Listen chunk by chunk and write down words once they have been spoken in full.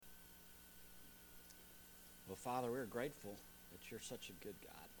Father, we're grateful that you're such a good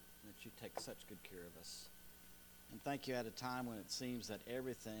God, that you take such good care of us. And thank you at a time when it seems that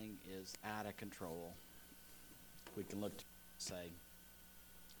everything is out of control. We can look to you and say,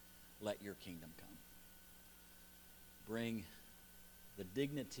 let your kingdom come. Bring the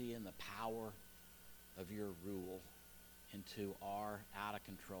dignity and the power of your rule into our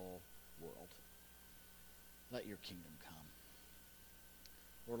out-of-control world. Let your kingdom come.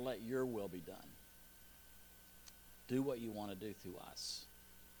 Or let your will be done. Do what you want to do through us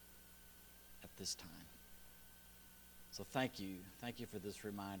at this time. So thank you. Thank you for this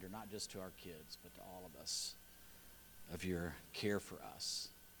reminder, not just to our kids, but to all of us, of your care for us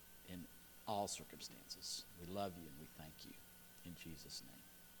in all circumstances. We love you and we thank you. In Jesus' name.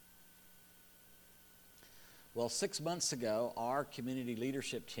 Well, 6 months ago, our community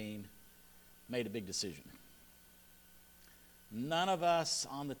leadership team made a big decision. None of us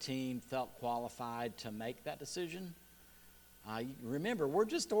on the team felt qualified to make that decision. Remember, we're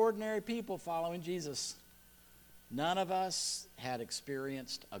just ordinary people following Jesus. None of us had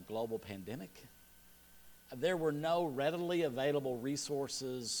experienced a global pandemic. There were no readily available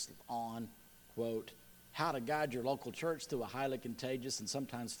resources on, quote, how to guide your local church through a highly contagious and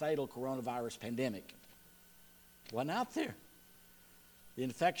sometimes fatal coronavirus pandemic. Wasn't out there. The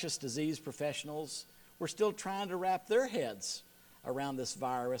infectious disease professionals were still trying to wrap their heads around this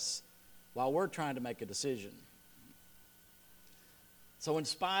virus while we're trying to make a decision. So in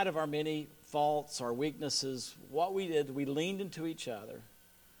spite of our many faults, our weaknesses, what we did, we leaned into each other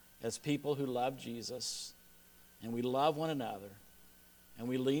as people who love Jesus, and we love one another, and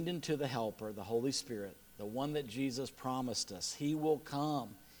we leaned into the Helper, the Holy Spirit, the one that Jesus promised us. He will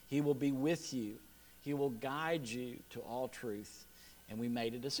come. He will be with you. He will guide you to all truth. And we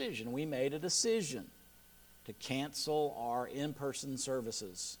made a decision. We made a decision to cancel our in-person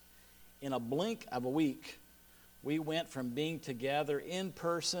services. In a blink of a week, we went from being together in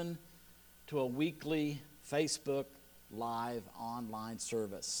person to a weekly Facebook Live online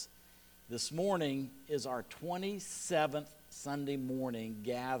service. This morning is our 27th Sunday morning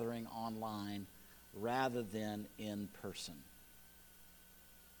gathering online rather than in person.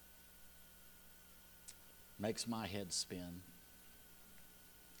 Makes my head spin.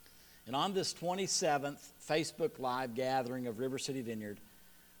 And on this 27th Facebook Live gathering of River City Vineyard,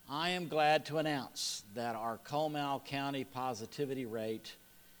 I am glad to announce that our Comal County positivity rate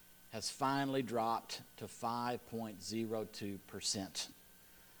has finally dropped to 5.02%.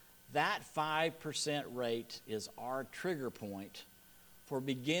 That 5% rate is our trigger point for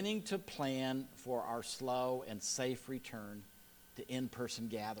beginning to plan for our slow and safe return to in-person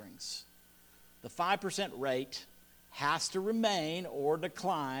gatherings. The 5% rate has to remain or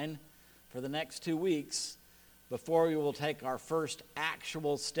decline for the next 2 weeks before we will take our first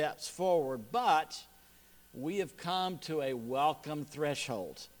actual steps forward, but we have come to a welcome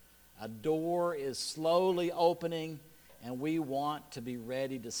threshold. A door is slowly opening, and we want to be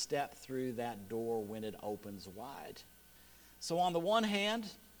ready to step through that door when it opens wide. So on the one hand,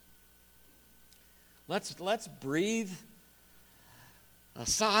 let's breathe a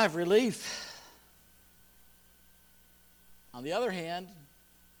sigh of relief. On the other hand,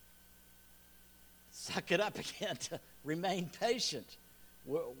 suck it up again to remain patient.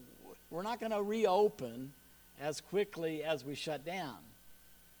 We're not going to reopen as quickly as we shut down.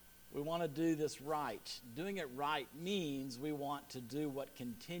 We want to do this right. Doing it right means we want to do what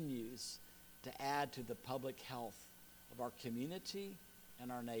continues to add to the public health of our community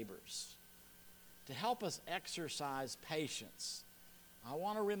and our neighbors. To help us exercise patience, I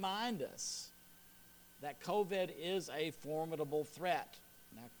want to remind us that COVID is a formidable threat.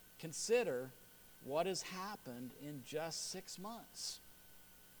 Now consider what has happened in just 6 months.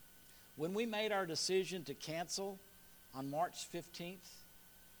 When we made our decision to cancel on March 15th,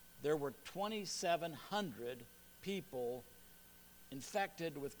 there were 2,700 people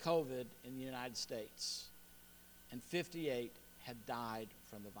infected with COVID in the United States, and 58 had died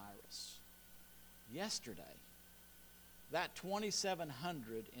from the virus. Yesterday, that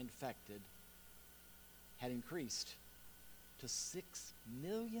 2,700 infected had increased to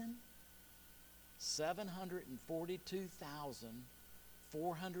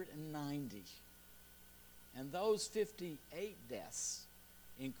 6,742,490. And those 58 deaths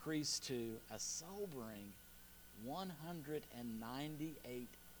increased to a sobering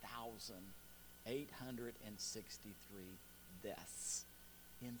 198,863 deaths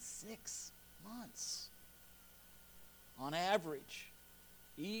in 6 months. On average,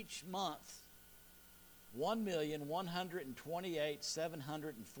 each month,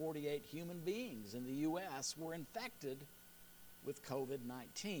 1,128,748 human beings in the U.S. were infected with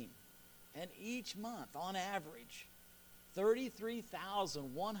COVID-19. And each month, on average,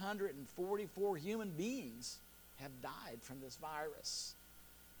 33,144 human beings have died from this virus.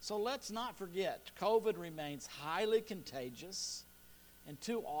 So let's not forget, COVID remains highly contagious, and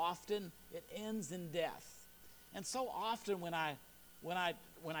too often it ends in death. And so often when I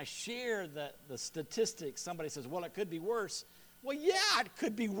share the statistics, somebody says, well, it could be worse. Well, yeah, it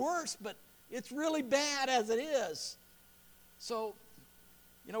could be worse, but it's really bad as it is. So,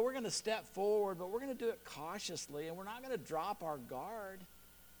 we're going to step forward, but we're going to do it cautiously, and we're not going to drop our guard.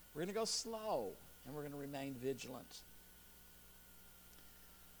 We're going to go slow, and we're going to remain vigilant.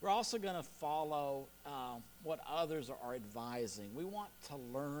 We're also going to follow what others are advising. We want to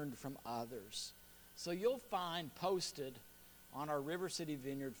learn from others. So you'll find posted on our River City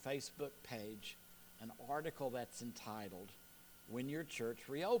Vineyard Facebook page an article that's entitled, When Your Church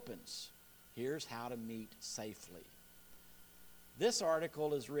Reopens, Here's How to Meet Safely. This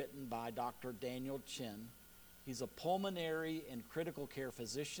article is written by Dr. Daniel Chin. He's a pulmonary and critical care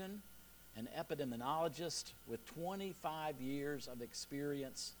physician, an epidemiologist with 25 years of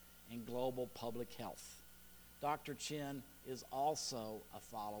experience in global public health. Dr. Chin is also a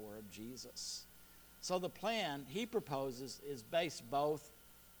follower of Jesus. So the plan he proposes is based both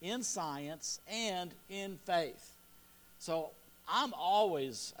in science and in faith. So I'm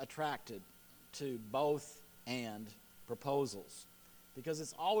always attracted to both and proposals because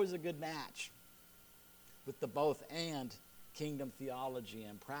it's always a good match with the both and kingdom theology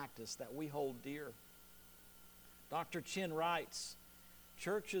and practice that we hold dear. Dr. Chin writes,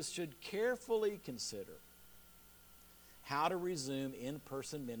 churches should carefully consider how to resume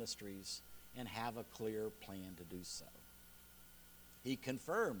in-person ministries and have a clear plan to do so. He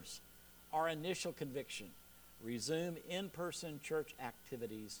confirms our initial conviction: resume in-person church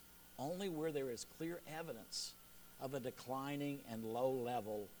activities only where there is clear evidence of a declining and low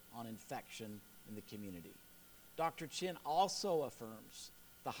level on infection in the community. Dr. Chin also affirms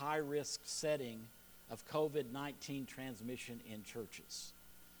the high-risk setting of COVID-19 transmission in churches.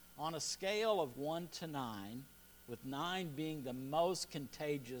 On a scale of 1 to 9, with 9 being the most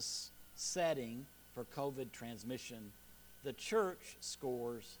contagious setting for COVID transmission, the church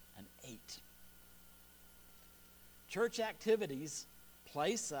scores an 8. Church activities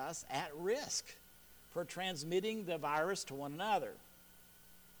place us at risk for transmitting the virus to one another.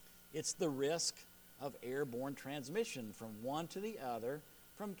 It's the risk of airborne transmission from one to the other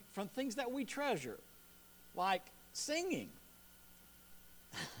from things that we treasure, like singing.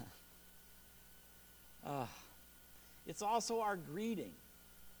 It's also our greeting.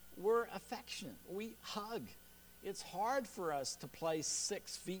 We're affectionate. We hug. It's hard for us to place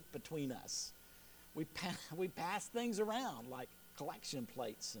 6 feet between us. We pass things around like collection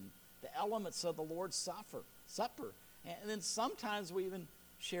plates and the elements of the Lord's Supper. And then sometimes we even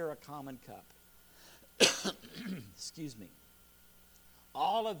share a common cup. Excuse me.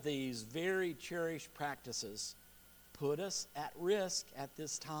 All of these very cherished practices put us at risk at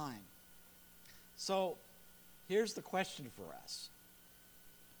this time. So here's the question for us.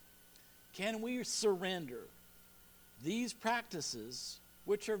 Can we surrender these practices,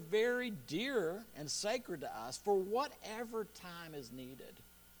 which are very dear and sacred to us, for whatever time is needed,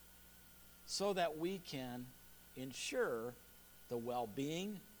 so that we can ensure the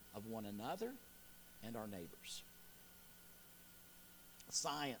well-being of one another and our neighbors?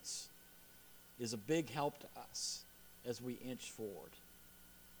 Science is a big help to us as we inch forward.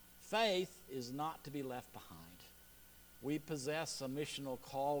 Faith is not to be left behind. We possess a missional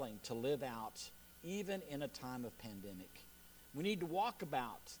calling to live out even in a time of pandemic. We need to walk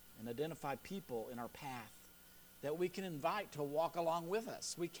about and identify people in our path that we can invite to walk along with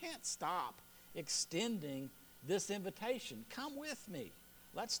us. We can't stop extending this invitation. Come with me.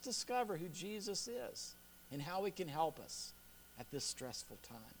 Let's discover who Jesus is and how he can help us at this stressful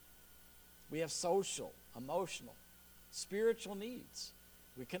time. We have social, emotional, spiritual needs.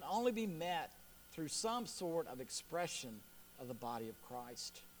 We can only be met through some sort of expression of the body of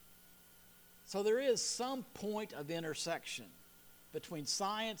Christ. So there is some point of intersection between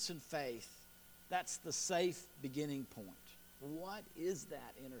science and faith. That's the safe beginning point. What is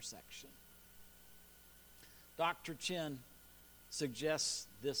that intersection? Dr. Chin suggests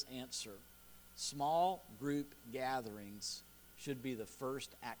this answer. Small group gatherings should be the first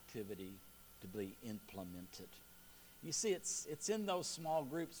activity to be implemented. You see, it's in those small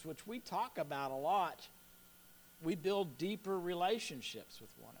groups, which we talk about a lot, we build deeper relationships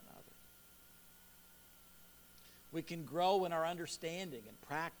with one another. We can grow in our understanding and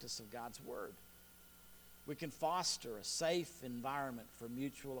practice of God's Word. We can foster a safe environment for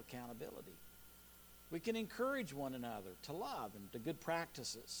mutual accountability. We can encourage one another to love and to good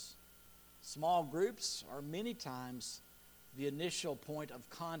practices. Small groups are many times the initial point of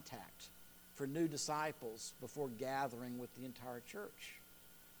contact for new disciples before gathering with the entire church.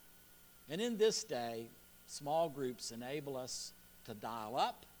 And in this day, small groups enable us to dial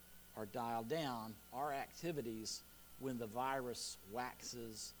up or dial down our activities when the virus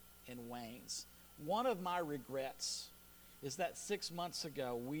waxes and wanes. One of my regrets is that 6 months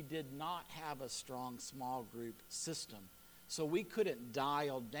ago we did not have a strong small group system, so we couldn't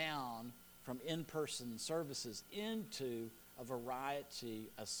dial down from in-person services into a variety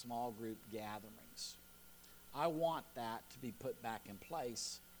of small group gatherings. I want that to be put back in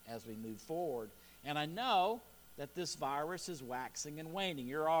place as we move forward. And I know that this virus is waxing and waning.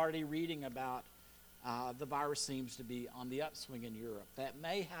 You're already reading about the virus seems to be on the upswing in Europe. That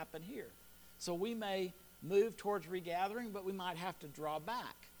may happen here. So we may move towards regathering, but we might have to draw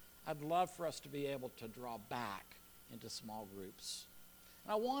back. I'd love for us to be able to draw back into small groups.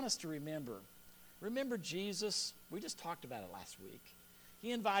 And I want us to remember Jesus. We just talked about it last week.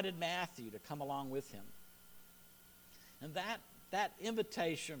 He invited Matthew to come along with him. And that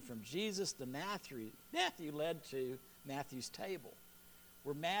invitation from Jesus to Matthew led to Matthew's table,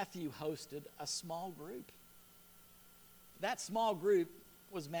 where Matthew hosted a small group. That small group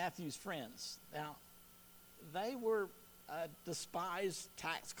was Matthew's friends. Now, they were a despised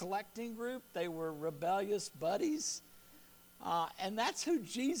tax collecting group. They were rebellious buddies. And that's who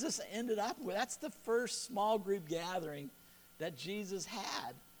Jesus ended up with. That's the first small group gathering that Jesus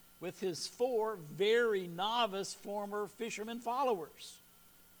had with his 4 very novice former fishermen followers.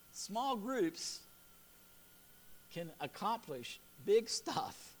 Small groups can accomplish big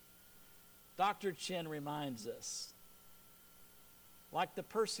stuff. Dr. Chin reminds us, like the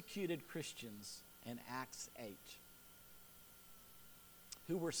persecuted Christians in Acts 8,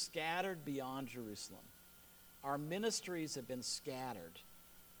 who were scattered beyond Jerusalem. Our ministries have been scattered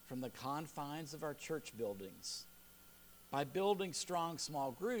from the confines of our church buildings. By building strong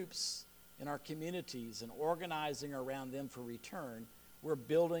small groups in our communities and organizing around them for return, we're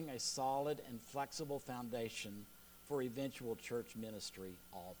building a solid and flexible foundation for eventual church ministry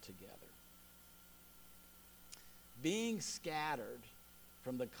altogether. Being scattered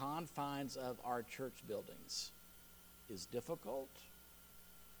from the confines of our church buildings is difficult,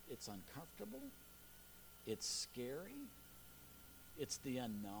 it's uncomfortable, it's scary, it's the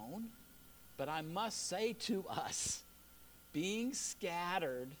unknown. But I must say to us, being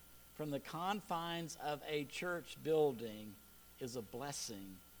scattered from the confines of a church building is a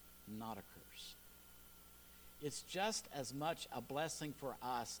blessing, not a curse. It's just as much a blessing for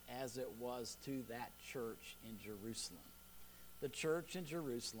us as it was to that church in Jerusalem. The church in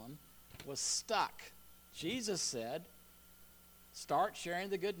Jerusalem was stuck. Jesus said, start sharing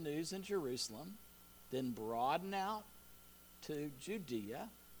the good news in Jerusalem, then broaden out to Judea,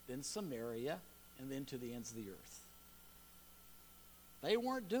 then Samaria, and then to the ends of the earth. They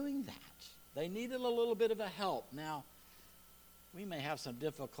weren't doing that. They needed a little bit of a help. Now, we may have some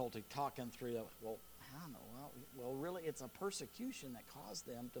difficulty talking through that. Well, I don't know. Well, really, it's a persecution that caused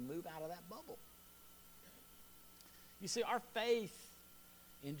them to move out of that bubble. You see, our faith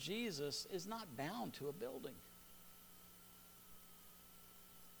in Jesus is not bound to a building.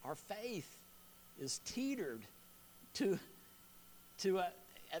 Our faith is teetered to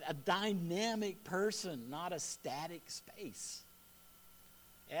a dynamic person, not a static space.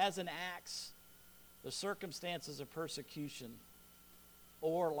 As in Acts, the circumstances of persecution,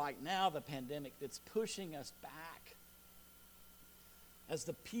 or like now the pandemic that's pushing us back as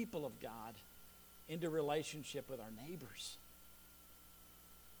the people of God into relationship with our neighbors.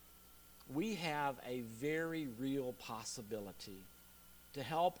 We have a very real possibility to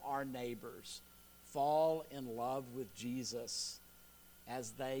help our neighbors fall in love with Jesus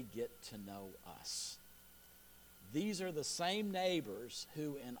as they get to know us. These are the same neighbors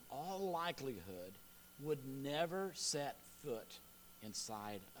who, in all likelihood, would never set foot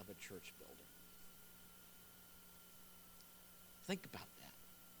inside of a church building. Think about that.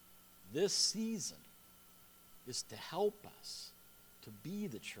 This season is to help us to be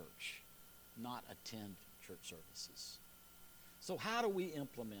the church, not attend church services. So how do we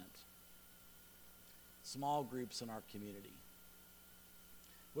implement small groups in our community?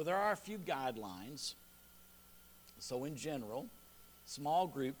 Well, there are a few guidelines. So in general, small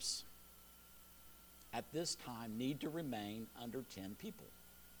groups at this time need to remain under 10 people.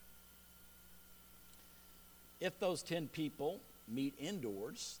 If those 10 people meet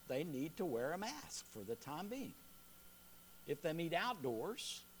indoors, they need to wear a mask for the time being. If they meet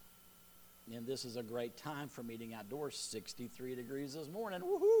outdoors, and this is a great time for meeting outdoors, 63 degrees this morning,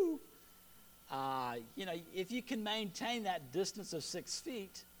 woohoo! If you can maintain that distance of 6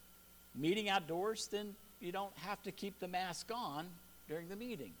 feet, meeting outdoors, then you don't have to keep the mask on during the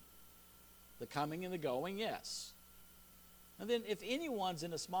meeting. The coming and the going, yes. And then if anyone's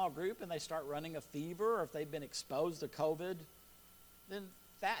in a small group and they start running a fever, or if they've been exposed to COVID, then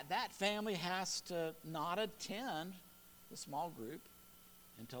that family has to not attend the small group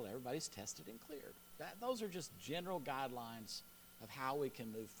until everybody's tested and cleared. Those are just general guidelines of how we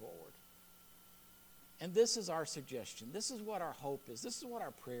can move forward. And this is our suggestion. This is what our hope is. This is what our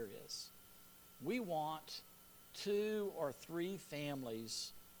prayer is. We want 2 or 3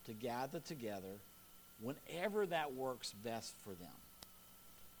 families to gather together whenever that works best for them.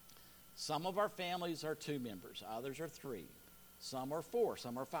 Some of our families are 2 members. Others are 3. Some are 4.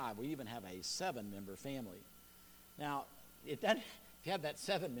 Some are 5. We even have a 7-member family. Now, if you have that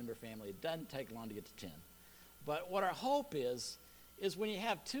 7-member family, it doesn't take long to get to 10. But what our hope is when you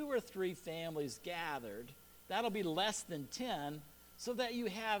have 2 or 3 families gathered, that'll be less than 10, so that you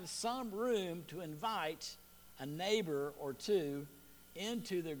have some room to invite a neighbor or 2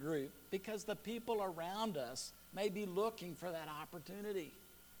 into the group, because the people around us may be looking for that opportunity.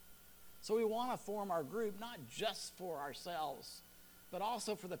 So we want to form our group not just for ourselves, but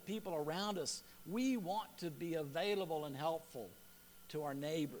also for the people around us. We want to be available and helpful to our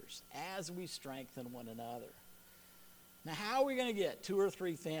neighbors as we strengthen one another. Now, how are we going to get 2 or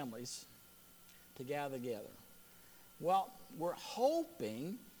 3 families to gather together? Well, we're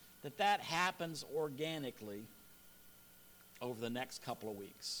hoping that happens organically over the next couple of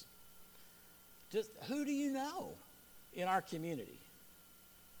weeks. Just who do you know in our community?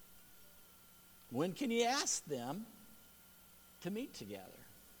 When can you ask them to meet together?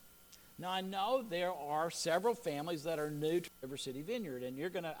 Now, I know there are several families that are new to River City Vineyard,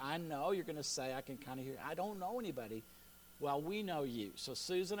 and I know you're going to say, I can kind of hear, I don't know anybody. Well, we know you. So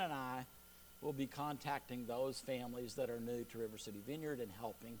Susan and I will be contacting those families that are new to River City Vineyard and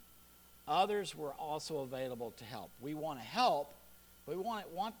helping. Others were also available to help. We want to help, but we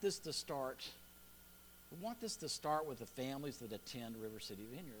want this to start. We want this to start with the families that attend River City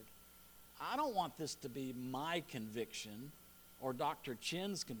Vineyard. I don't want this to be my conviction or Dr.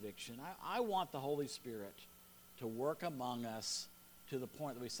 Chin's conviction. I want the Holy Spirit to work among us to the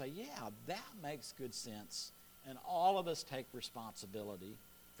point that we say, yeah, that makes good sense. And all of us take responsibility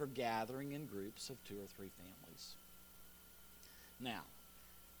for gathering in groups of 2 or 3 families. Now,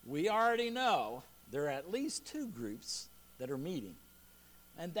 we already know there are at least 2 groups that are meeting.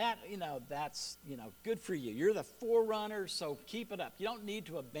 And that's good for you. You're the forerunner, so keep it up. You don't need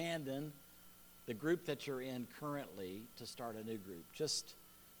to abandon the group that you're in currently to start a new group.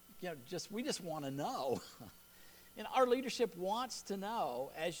 We just want to know. And our leadership wants to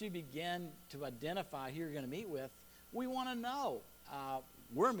know, as you begin to identify who you're going to meet with, we want to know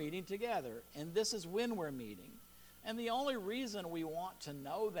we're meeting together, and this is when we're meeting. And the only reason we want to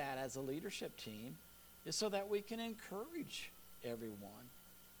know that as a leadership team is so that we can encourage everyone,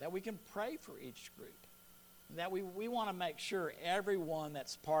 that we can pray for each group, that we want to make sure everyone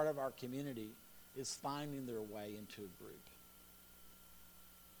that's part of our community is finding their way into a group.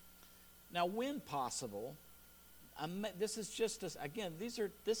 Now, when possible, this is just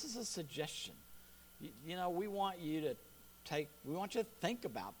this is a suggestion. We want you to think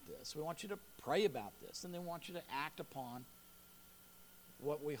about this. We want you to pray about this, and then want you to act upon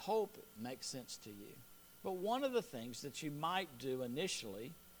what we hope makes sense to you. But one of the things that you might do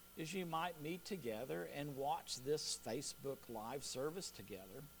initially is you might meet together and watch this Facebook Live service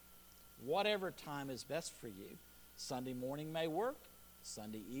together, whatever time is best for you. Sunday morning may work,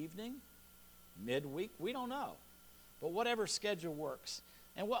 Sunday evening, midweek, we don't know. But whatever schedule works.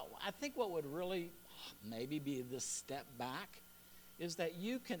 And I think what would really maybe be this step back is that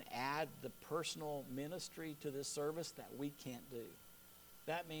you can add the personal ministry to this service that we can't do.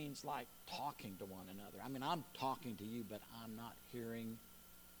 That means like talking to one another. I mean, I'm talking to you, but I'm not hearing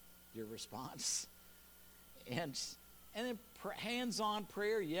your response. And then hands-on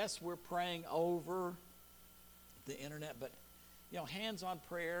prayer. Yes, we're praying over the internet, but hands-on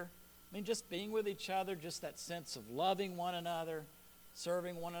prayer. I mean, just being with each other, just that sense of loving one another,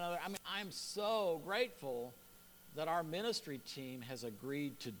 serving one another. I mean, I'm so grateful that our ministry team has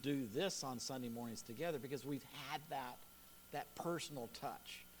agreed to do this on Sunday mornings together, because we've had that personal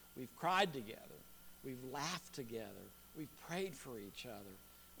touch. We've cried together. We've laughed together. We've prayed for each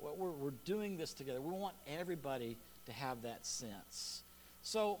other. We're doing this together. We want everybody to have that sense.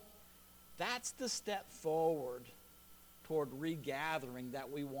 So that's the step forward toward regathering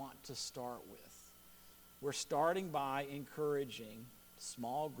that we want to start with. We're starting by encouraging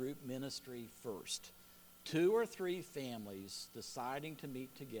small group ministry first. 2 or 3 families deciding to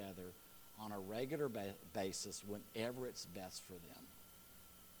meet together on a regular basis whenever it's best for them.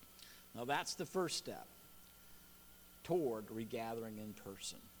 Now that's the first step toward regathering in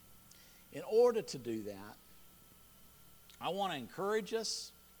person. In order to do that, I want to encourage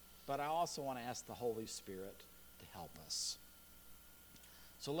us, but I also want to ask the Holy Spirit to help us.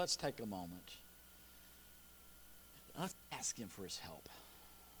 So let's take a moment. Let's ask him for his help.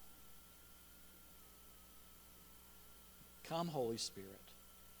 Come, Holy Spirit.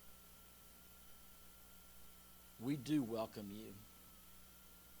 We do welcome you.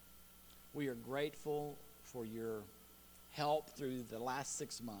 We are grateful for your help through the last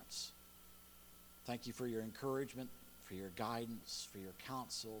 6 months. Thank you for your encouragement, for your guidance, for your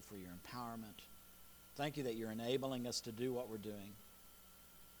counsel, for your empowerment. Thank you that you're enabling us to do what we're doing.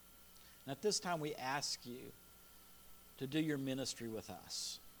 And at this time, we ask you to do your ministry with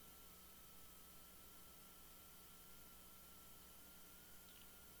us.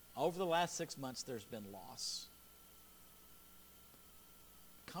 Over the last 6 months, there's been loss.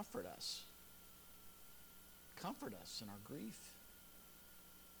 Comfort us. Comfort us in our grief.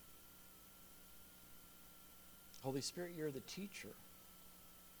 Holy Spirit, you're the teacher.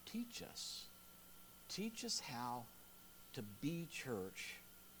 Teach us. Teach us how to be church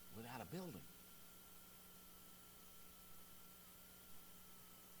without a building.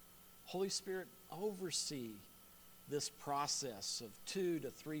 Holy Spirit, oversee this process of 2 to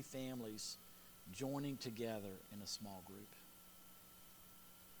 3 families joining together in a small group.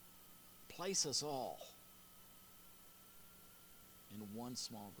 Place us all in one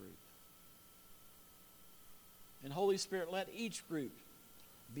small group. And Holy Spirit, let each group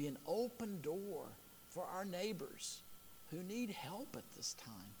be an open door for our neighbors who need help at this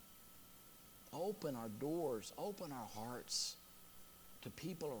time. Open our doors, open our hearts to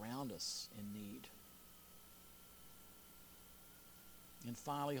people around us in need. And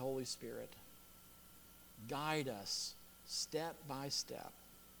finally, Holy Spirit, guide us step by step,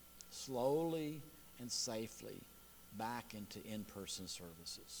 slowly and safely back into in-person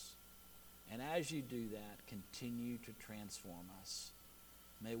services. And as you do that, continue to transform us.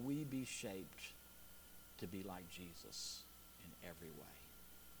 May we be shaped to be like Jesus in every way.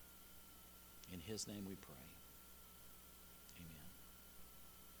 In his name we pray. Amen.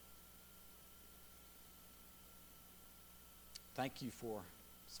 Thank you for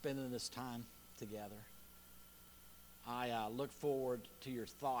spending this time together. I look forward to your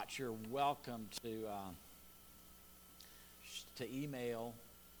thoughts. You're welcome to email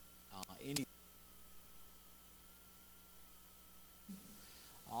any.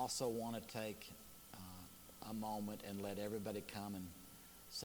 Also want to take a moment and let everybody come and